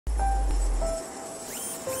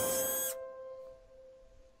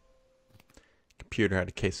computer had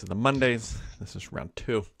a case of the Mondays. This is round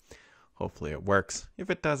 2. Hopefully it works. If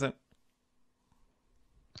it doesn't,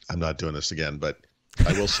 I'm not doing this again, but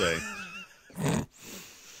I will say,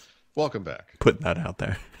 welcome back. putting that out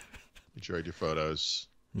there. Enjoyed your photos.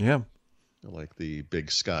 Yeah. I like the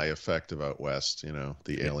big sky effect of out west,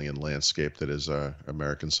 the alien landscape that is our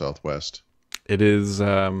American Southwest. It is,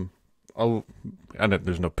 there's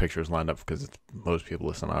no pictures lined up because most people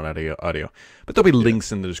listen on audio. But there'll be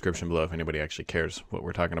links in the description below if anybody actually cares what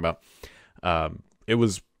we're talking about. It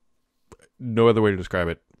was, no other way to describe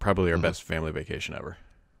it, probably our best family vacation ever.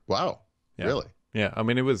 Wow. Yeah. Really? Yeah. I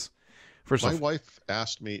mean, it was, first My off, wife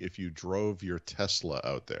asked me if you drove your Tesla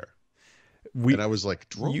out there. we, And I was like,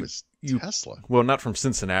 drove his Tesla? well, not from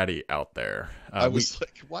Cincinnati out there. I was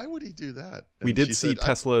like, why would he do that? We And did she see said,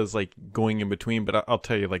 Teslas like going in between, but I'll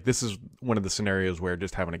tell you, like, this is one of the scenarios where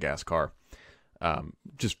just having a gas car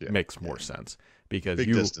just makes more sense because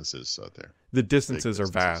big distances out there. The distances are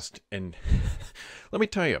vast. And let me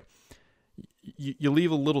tell you, you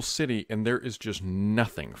leave a little city and there is just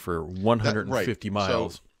nothing for 150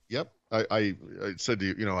 miles. So, yep. I said to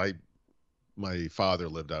you, my father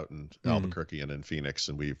lived out in Albuquerque and in Phoenix,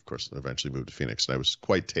 and we, of course, eventually moved to Phoenix. And I was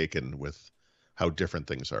quite taken with how different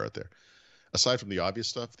things are out there. Aside from the obvious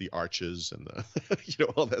stuff, the arches and the,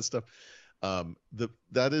 all that stuff,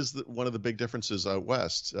 that is one of the big differences out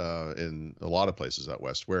west, in a lot of places out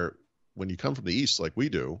west, where when you come from the east, like we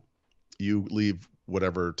do, you leave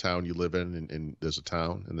whatever town you live in, and there's a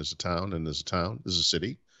town, and there's a town, and there's a town, there's a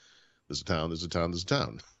city, there's a town, there's a town, there's a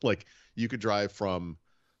town. Like you could drive from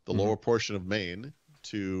the lower portion of Maine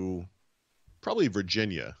to probably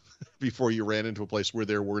Virginia before you ran into a place where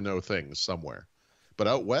there were no things somewhere. But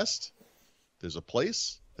out west, there's a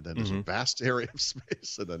place, and then there's a vast area of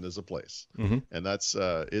space, and then there's a place. And that's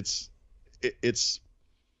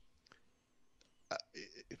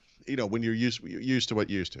when you're used to what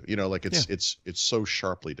you're used to, like it's so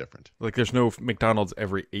sharply different. Like there's no McDonald's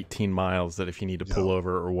every 18 miles that if you need to pull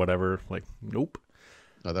over or whatever, like, nope.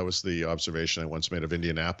 That was the observation I once made of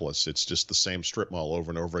Indianapolis. It's just the same strip mall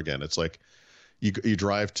over and over again. It's like you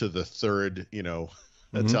drive to the third,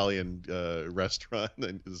 Italian restaurant,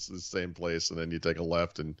 and it's the same place, and then you take a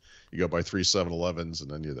left and you go by 3 7-Elevens,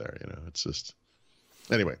 and then you're there. It's just,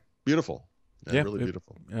 anyway, beautiful. Really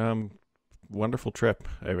beautiful. Wonderful trip.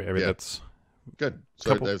 I mean, that's good.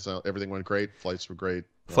 So everything went great. Flights were great.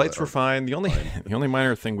 Flights were fine. The only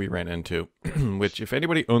minor thing we ran into, which if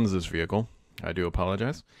anybody owns this vehicle, I do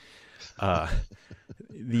apologize.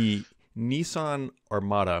 The Nissan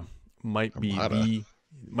Armada might be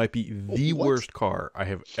the worst car I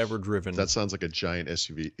have ever driven. That sounds like a giant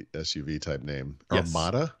SUV type name. Yes.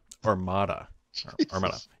 Armada. Armada.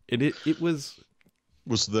 It was.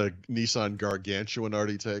 Was the Nissan Gargantuan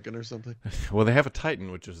already taken or something? Well, they have a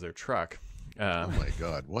Titan, which is their truck. Oh my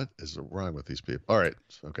God, what is wrong with these people? All right,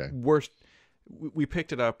 okay. Worst. We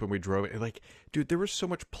picked it up and we drove it. Like, dude, there was so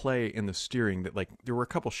much play in the steering that, like, there were a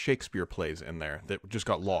couple Shakespeare plays in there that just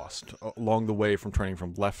got lost along the way from turning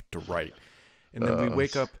from left to right. And then we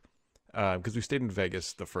wake up because we stayed in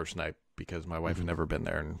Vegas the first night because my wife had never been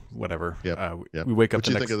there and whatever. We wake up. What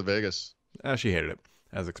do you think of the Vegas? She hated it,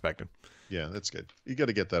 as expected. Yeah, that's good. You got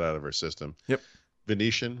to get that out of her system. Yep.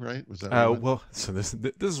 Venetian, right? Was that? Well, so this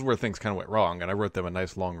is where things kind of went wrong, and I wrote them a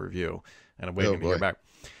nice long review, and I'm waiting to hear back.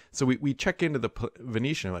 So we check into the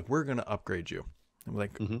Venetian, like, we're going to upgrade you. I'm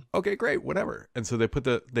like, okay, great, whatever. And so they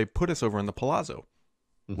put us over in the Palazzo,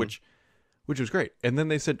 which was great. And then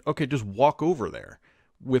they said, okay, just walk over there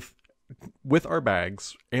with our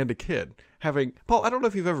bags and a kid. Paul, I don't know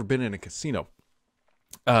if you've ever been in a casino.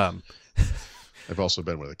 I've also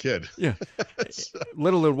been with a kid. Yeah.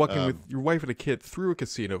 Let alone walking with your wife and a kid through a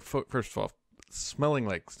casino, first of all, smelling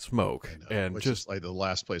like smoke, and which just is like the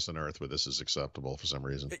last place on earth where this is acceptable for some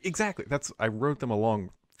reason. Exactly. I wrote them a long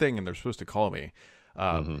thing, and they're supposed to call me.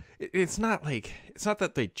 It's not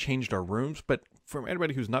that they changed our rooms, but for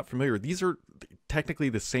anybody who's not familiar, these are technically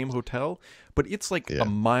the same hotel, but it's like a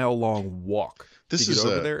mile-long walk to get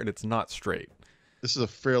over there, and it's not straight. This is a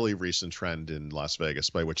fairly recent trend in Las Vegas,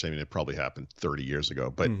 by which I mean it probably happened 30 years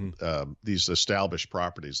ago. But these established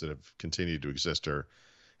properties that have continued to exist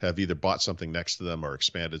have either bought something next to them or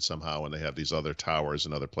expanded somehow, and they have these other towers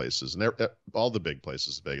and other places. And all the big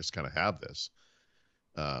places in Vegas kind of have this.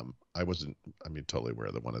 I wasn't, totally aware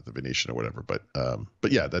of the one at the Venetian or whatever, but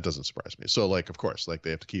yeah, that doesn't surprise me. So, like, of course, like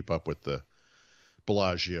they have to keep up with the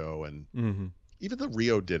Bellagio, and even the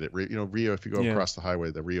Rio did it. Rio, if you go across the highway,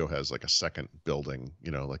 the Rio has like a second building,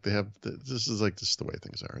 like they have, this is the way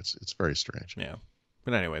things are. It's very strange. Yeah.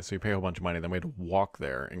 But anyway, so you pay a whole bunch of money. Then we had to walk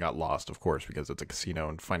there and got lost, of course, because it's a casino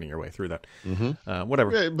and finding your way through that.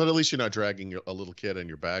 Whatever. Yeah, but at least you're not dragging a little kid and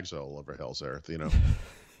your bags all over Hell's Earth, you know?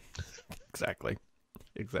 Exactly.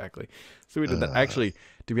 So we did that. Actually,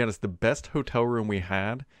 to be honest, the best hotel room we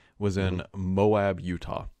had was in Moab,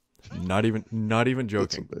 Utah. Not even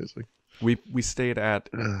joking. That's amazing. We stayed at.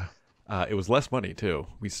 It was less money too.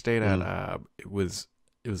 We stayed at. It was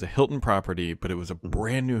a Hilton property, but it was a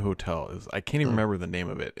brand new hotel. I can't even remember the name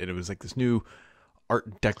of it. It was like this new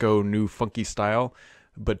Art Deco, new funky style.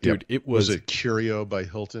 But dude, it was. Was it Curio by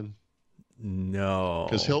Hilton? No,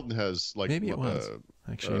 because Hilton has like maybe it was.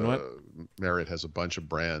 Actually, you know what? Marriott has a bunch of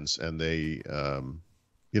brands, and they,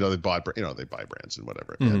 they buy brands and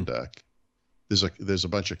whatever. And there's a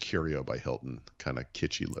bunch of Curio by Hilton, kind of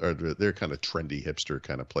kitschy, or they're kind of trendy hipster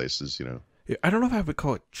kind of places, you know. I don't know if I would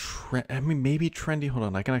call it I mean, maybe trendy. Hold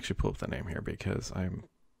on, I can actually pull up the name here because I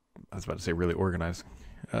was about to say really organized.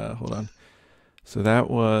 Hold on. So that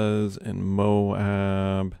was in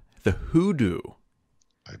Moab, the Hoodoo.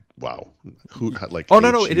 Wow. Like? Oh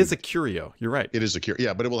no, it is a Curio. You're right. It is a Curio.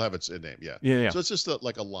 Yeah, but it will have its name. Yeah. Yeah. So it's just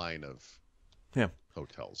like a line of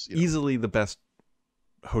hotels. You know? Easily the best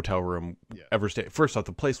hotel room ever stayed. First off,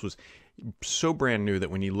 the place was so brand new that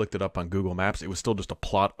when you looked it up on Google Maps, it was still just a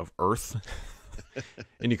plot of earth.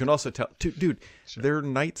 And you can also tell, dude, their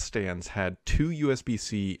nightstands had 2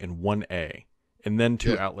 USB-C and 1 A, and then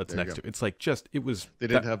 2 outlets next to it. It's like they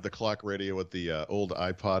didn't have the clock radio with the old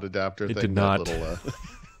iPod adapter. It did not. Little,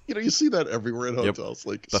 you see that everywhere in hotels.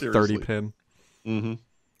 Like the seriously. 30 pin. Mm-hmm.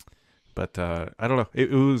 But I don't know.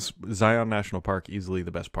 It was Zion National Park, easily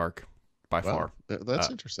the best park by far. That's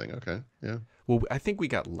interesting. Okay. Yeah. Well, I think we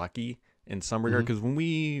got lucky in some regard because when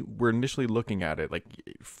we were initially looking at it, like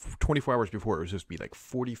 24 hours before, it was supposed to be like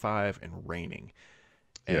 45 and raining.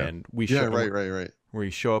 And we right. Where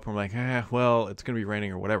you show up and we're like, well, it's going to be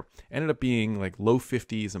raining or whatever. Ended up being like low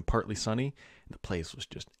 50s and partly sunny. And the place was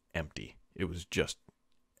just empty. It was just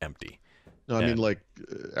empty. No, I mean, like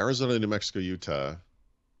Arizona, New Mexico, Utah.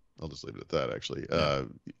 I'll just leave it at that, actually.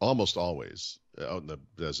 Almost always out in the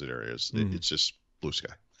desert areas, it's just blue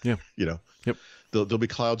sky. Yeah. You know? Yep. There'll be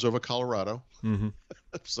clouds over Colorado. Well,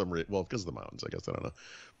 because of the mountains, I guess. I don't know.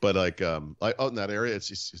 But like out in that area, it's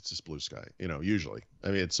just blue sky, you know, usually. I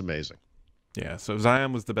mean, it's amazing. Yeah. So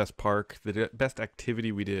Zion was the best park. The best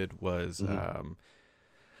activity we did was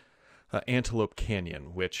Antelope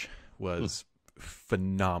Canyon, which was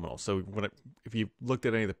phenomenal. So if you looked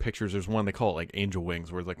at any of the pictures, there's one they call it like angel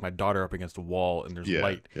wings, where it's like my daughter up against a wall and there's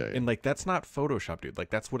light, and like that's not Photoshop, dude. Like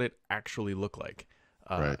that's what it actually looked like.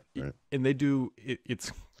 Right. And they do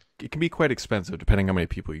it can be quite expensive depending on how many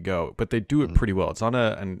people you go, but they do it pretty well. It's on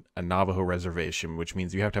a Navajo reservation, which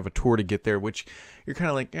means you have to have a tour to get there, which you're kind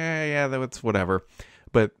of like, that's whatever.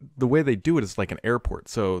 But the way they do it is like an airport,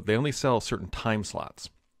 so they only sell certain time slots.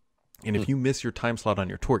 And if you miss your time slot on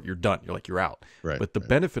your tour, you're done. You're out. Right. But the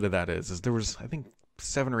benefit of that is there was, I think,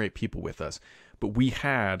 7 or 8 people with us, but we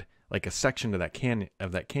had like a section of that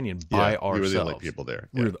canyon by ourselves. We were the only people there.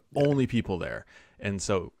 We were the only people there, and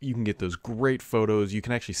so you can get those great photos. You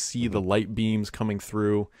can actually see the light beams coming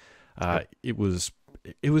through. It was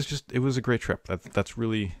a great trip. That's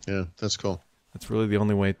really that's cool. That's really the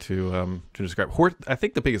only way to describe. I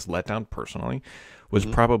think the biggest letdown personally was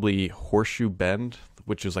probably Horseshoe Bend,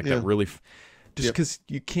 which is like that really, just because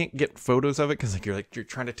you can't get photos of it because you're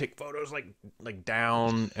trying to take photos like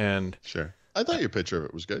down and. Sure. I thought your picture of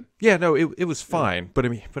it was good. Yeah, no, it was fine, but I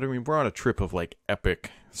mean, we're on a trip of like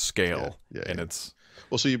epic scale, and it's.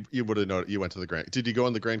 Well, so you would have known. You went to the Grand. Did you go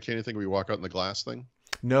on the Grand Canyon thing where you walk out in the glass thing?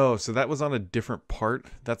 No, so that was on a different part.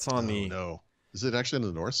 That's on No. Is it actually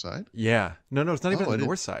on the north side? Yeah. No, it's not even on the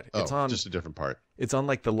north side. It's on just a different part. It's on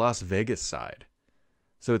like the Las Vegas side.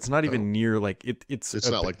 So it's not even near like it's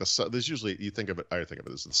not like the south. There's usually I think of it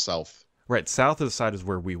as the south. Right, south of the side is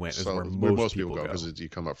where we went. Is where most people go because you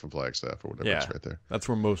come up from Flagstaff or whatever. Yeah, it's right there. That's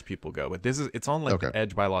where most people go. But it's on like the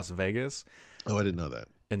edge by Las Vegas. Oh, I didn't know that.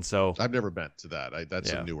 And so I've never been to that.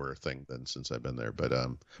 That's a newer thing than since I've been there.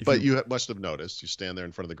 But you must have noticed. You stand there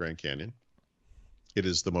in front of the Grand Canyon. It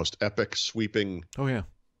is the most epic, sweeping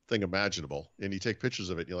thing imaginable, and you take pictures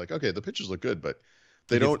of it. And you're like, okay, the pictures look good, but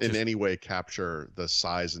they don't in any way capture the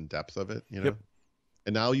size and depth of it. You know. Yep.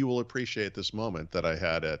 And now you will appreciate this moment that I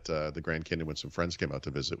had at the Grand Canyon when some friends came out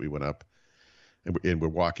to visit. We went up, and we're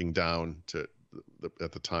walking down to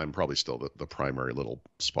at the time probably still the primary little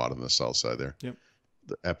spot on the south side there. Yep.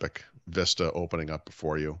 The epic vista opening up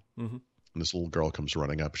before you, and this little girl comes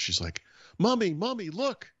running up. She's like, "Mommy,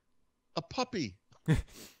 look, a puppy."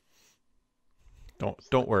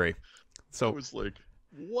 Don't worry. So I was like,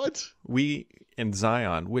 What? We in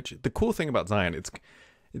Zion, which the cool thing about Zion, it's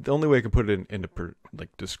the only way I could put it into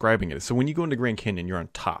like describing it is, so when you go into Grand Canyon, you're on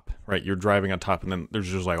top, right? You're driving on top, and then there's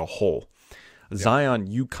just like a hole. Zion,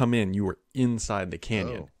 you come in, you are inside the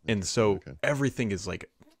canyon, and so everything is like,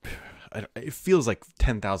 it feels like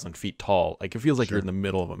 10,000 feet tall. Like it feels like you're in the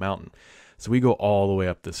middle of a mountain. So we go all the way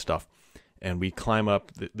up this stuff, and we climb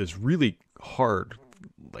up this really hard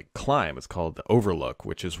like climb. It's called the Overlook,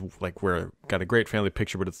 which is like where got a great family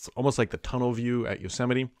picture, but it's almost like the tunnel view at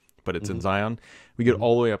Yosemite, but it's in Zion. We get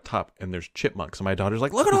all the way up top, and there's chipmunks, and my daughter's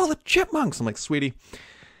like, "Look at all the chipmunks!" I'm like, "Sweetie,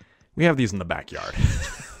 we have these in the backyard."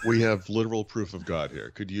 We have literal proof of God here.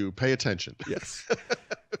 Could you pay attention? Yes.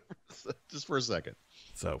 Just for a second.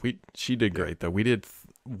 So she did great though. We did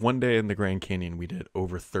one day in the Grand Canyon. We did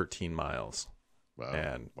over 13 miles. Wow.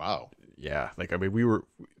 And wow. Yeah, like I mean,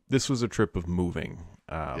 this was a trip of moving.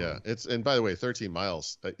 Yeah, and by the way, 13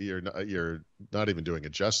 miles. You're not even doing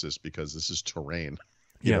it justice because this is terrain.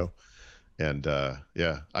 You know. And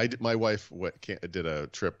my wife did a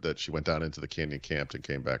trip that she went down into the canyon, camped, and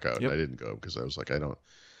came back out. And I didn't go because I was like, I don't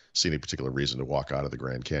see any particular reason to walk out of the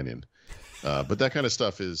Grand Canyon. But that kind of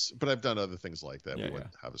stuff is. But I've done other things like that. We went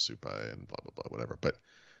Havasupai and blah blah blah, whatever. But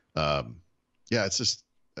it's just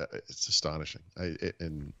it's astonishing.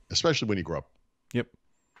 And especially when you grow up. Yep.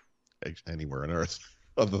 Anywhere on Earth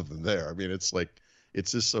other than there. I mean, it's like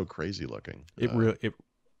it's just so crazy looking.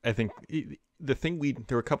 I think the thing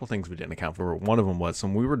there were a couple things we didn't account for. One of them was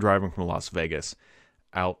when we were driving from Las Vegas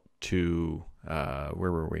out to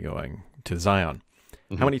where were we going? To Zion.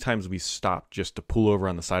 How many times we stopped just to pull over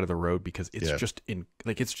on the side of the road because it's just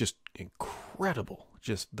incredible,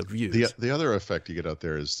 just the views. The other effect you get out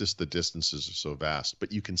there is just the distances are so vast,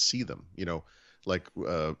 but you can see them. You know, like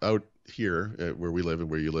out here where we live and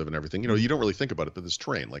where you live and everything. You know, you don't really think about it, but this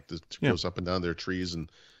terrain, like this goes up and down. There are trees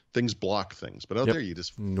and things block things, but out there you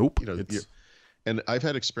just nope. You know, and I've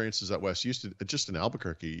had experiences out west. Used to just in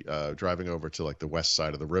Albuquerque, driving over to like the west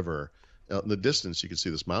side of the river. Out in the distance, you could see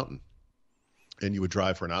this mountain. And you would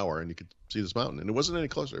drive for an hour and you could see this mountain, and it wasn't any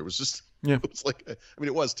closer. It was just, it was like, I mean,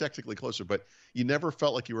 it was technically closer, but you never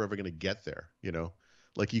felt like you were ever going to get there. You know,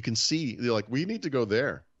 like you can see, you're like, we need to go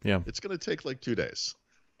there. Yeah. It's going to take like 2 days.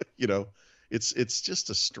 You know, it's just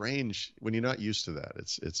a strange, when you're not used to that,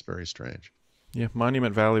 it's very strange. Yeah.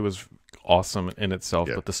 Monument Valley was awesome in itself,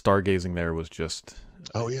 but the stargazing there was just.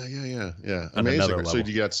 Oh yeah. Amazing. So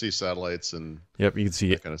you got to see satellites and you can see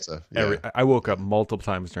that kind of stuff. Yeah. I woke up multiple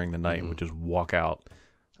times during the night and would just walk out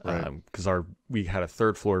because we had a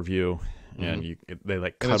third floor view and they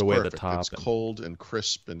like cut away perfect. The top. It's cold and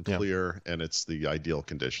crisp and clear and it's the ideal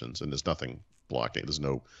conditions and there's nothing blocking. There's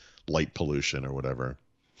no light pollution or whatever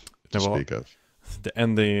to speak of. To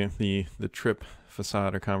end the trip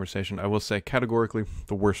facade or conversation, I will say categorically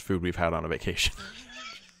the worst food we've had on a vacation.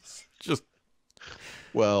 Just.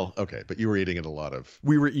 Well, okay, but you were eating at a lot of.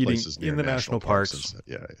 We were eating in the national parks.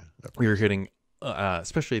 Yeah. We were hitting,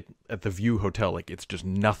 especially at the View Hotel. Like it's just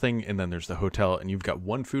nothing, and then there's the hotel, and you've got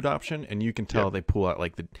one food option, and you can tell they pull out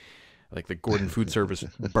like the Gordon Food Service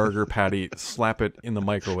burger patty, slap it in the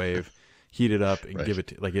microwave, heat it up, and give it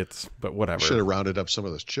to, like it's. But whatever. Should have rounded up some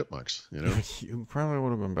of those chipmunks. You know, you probably would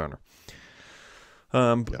have been better.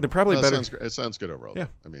 They're probably better. It sounds good overall. Yeah,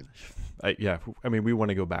 I mean, we want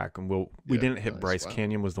to go back, and we didn't hit Bryce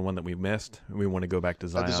Canyon was the one that we missed, and we want to go back to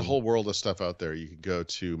Zion. There's a whole world of stuff out there. You could go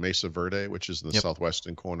to Mesa Verde, which is in the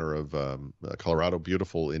southwestern corner of Colorado.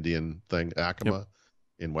 Beautiful Indian thing, Acoma,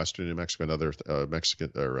 in western New Mexico, another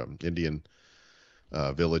Mexican or Indian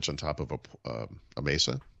village on top of a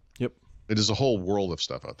mesa. Yep, it is a whole world of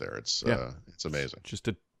stuff out there. It's amazing. Just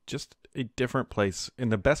a different place, and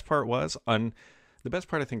the best part was The best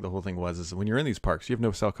part, I think, the whole thing is when you're in these parks, you have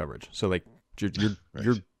no cell coverage. So like you're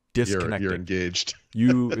disconnected. You're engaged.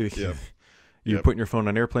 You're putting your phone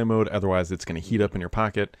on airplane mode. Otherwise, it's going to heat up in your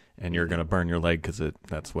pocket, and you're going to burn your leg because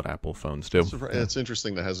that's what Apple phones do. It's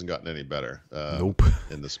interesting that hasn't gotten any better. Nope.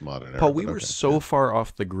 In this modern era. Paul, we were so far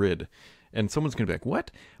off the grid, and someone's going to be like,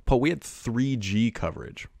 "What?" Paul, we had 3G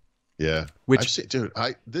coverage. Yeah.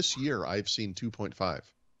 This year I've seen 2.5.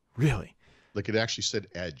 Really? Like it actually said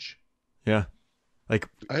Edge. Yeah. Like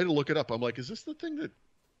I had to look it up. I'm like, is this the thing that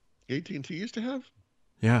AT&T used to have?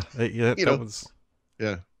 Yeah, that was.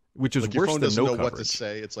 Yeah, which is like worse your phone than doesn't no know coverage. What to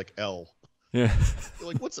say. It's like L. Yeah, you're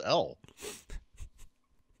like, what's L?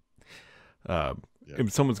 And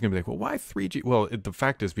someone's gonna be like, well, why 3G? Well, the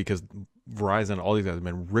fact is because Verizon, all these guys have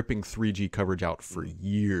been ripping 3G coverage out for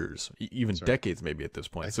years, even decades, maybe at this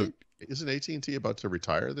point. Isn't AT&T about to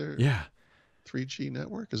retire their 3G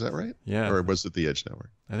network? Is that right? Yeah, or was it the Edge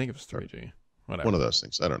network? I think it was 3G. Whatever. One of those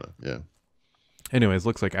things. I don't know. Yeah. Anyways,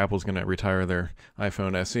 looks like Apple's going to retire their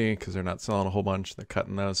iPhone SE because they're not selling a whole bunch. They're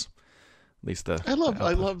cutting those. At least I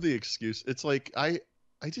love the excuse. It's like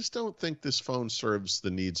I just don't think this phone serves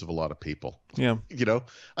the needs of a lot of people. Yeah. You know,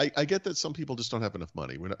 I get that some people just don't have enough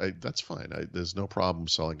money. That's fine. There's no problem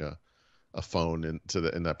selling a phone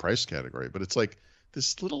in that price category. But it's like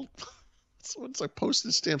this little, it's like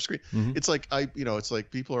postage stamp screen. Mm-hmm. It's like it's like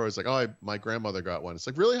people are always like, oh, my grandmother got one. It's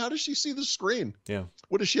like, really? How does she see the screen? Yeah.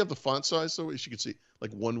 What does she have the font size so she could see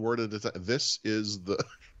like one word at a time? This is the,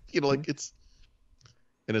 like it's,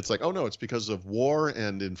 and it's like, oh no, it's because of war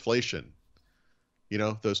and inflation. You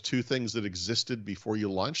know, those two things that existed before you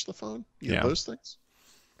launched the phone. You know, those things.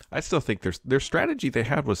 I still think their strategy they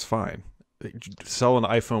had was fine. They sell an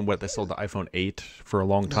iPhone. They sold the iPhone 8 for a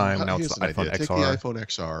long time. Now it's the iPhone XR. Take the iPhone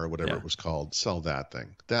XR or whatever it was called. Sell that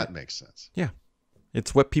thing. That makes sense. Yeah,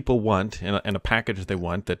 it's what people want and a package they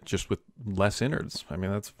want that just with less innards. I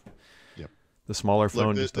mean, that's the smaller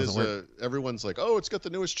phone just doesn't work. Everyone's like, oh, it's got the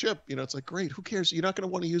newest chip. You know, it's like, great. Who cares? You're not going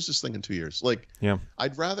to want to use this thing in 2 years. Like,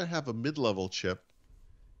 I'd rather have a mid-level chip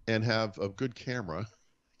and have a good camera,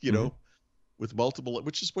 you know, with multiple,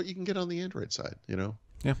 which is what you can get on the Android side, you know.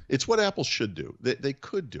 Yeah. It's what Apple should do. They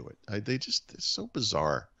could do it. It's so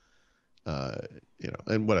bizarre, you know,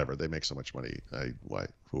 and whatever. They make so much money.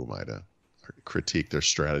 Who am I to critique their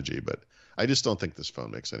strategy? But I just don't think this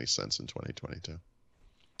phone makes any sense in 2022.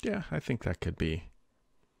 Yeah, I think that could be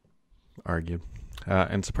argued.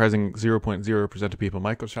 And surprising 0.0% of people,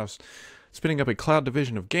 Microsoft's spinning up a cloud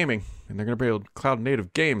division of gaming, and they're going to build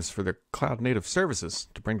cloud-native games for their cloud-native services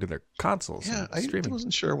to bring to their consoles. Yeah, I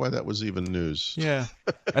wasn't sure why that was even news. Yeah,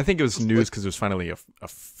 I think it was news because it was finally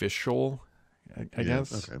official, I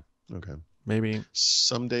guess. Okay. Maybe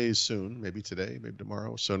someday soon, maybe today, maybe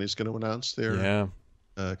tomorrow, Sony's going to announce their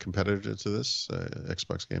competitor to this,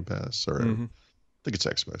 Xbox Game Pass, or I think it's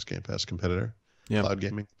Xbox Game Pass competitor, cloud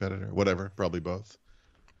gaming competitor, whatever, probably both.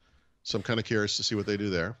 So I'm kind of curious to see what they do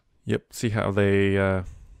there. Yep. See how they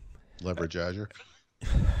leverage Azure.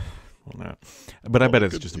 Well, no, but I bet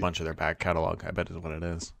it's just a bunch of their back catalog. I bet is what it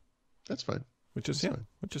is. That's fine. Which is fine.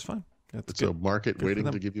 That's it's a market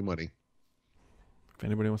waiting to give you money. If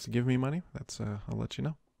anybody wants to give me money, I'll let you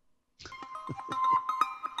know.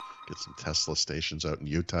 Get some Tesla stations out in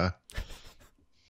Utah.